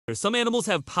Some animals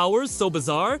have powers so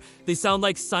bizarre, they sound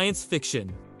like science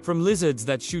fiction. From lizards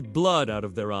that shoot blood out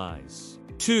of their eyes.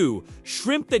 2.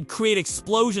 Shrimp that create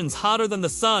explosions hotter than the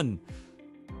sun.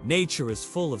 Nature is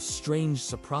full of strange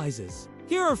surprises.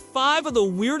 Here are 5 of the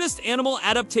weirdest animal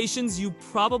adaptations you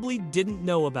probably didn't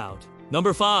know about.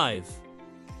 Number 5.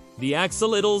 The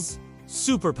axolotl's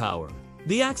superpower.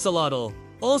 The axolotl,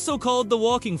 also called the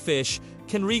walking fish,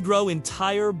 can regrow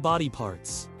entire body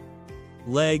parts.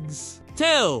 Legs,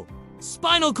 tail,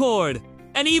 spinal cord,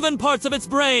 and even parts of its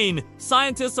brain.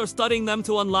 Scientists are studying them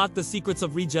to unlock the secrets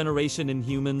of regeneration in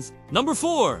humans. Number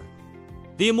 4.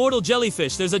 The immortal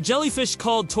jellyfish. There's a jellyfish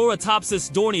called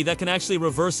Toratopsis dohrnii that can actually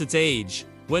reverse its age.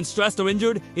 When stressed or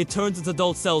injured, it turns its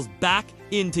adult cells back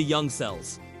into young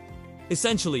cells.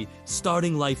 Essentially,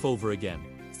 starting life over again.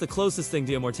 It's the closest thing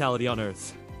to immortality on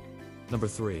Earth. Number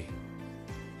 3.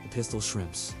 The pistol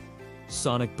shrimps.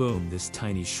 Sonic boom, this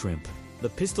tiny shrimp. The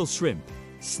pistol shrimp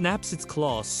snaps its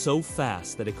claws so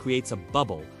fast that it creates a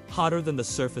bubble hotter than the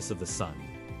surface of the sun.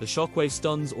 The shockwave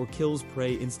stuns or kills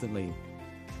prey instantly,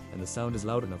 and the sound is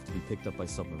loud enough to be picked up by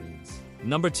submarines.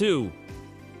 Number 2.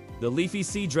 The leafy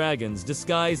sea dragons.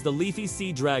 Disguised, the leafy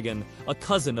sea dragon, a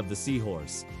cousin of the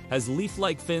seahorse, has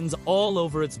leaf-like fins all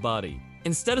over its body.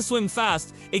 Instead of swimming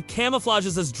fast, it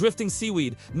camouflages as drifting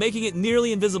seaweed, making it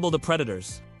nearly invisible to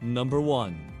predators. Number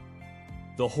 1.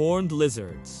 The horned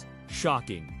lizards.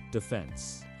 Shocking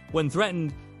defense. When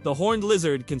threatened, the horned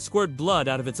lizard can squirt blood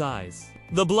out of its eyes.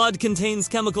 The blood contains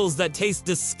chemicals that taste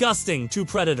disgusting to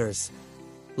predators.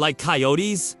 Like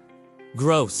coyotes?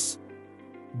 Gross.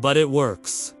 But it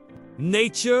works.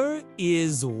 Nature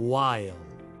is wild.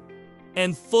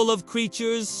 And full of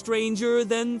creatures stranger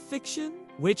than fiction?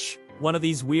 Which one of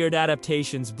these weird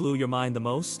adaptations blew your mind the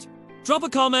most? Drop a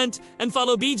comment and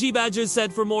follow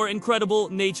BGBadger for more incredible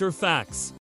nature facts.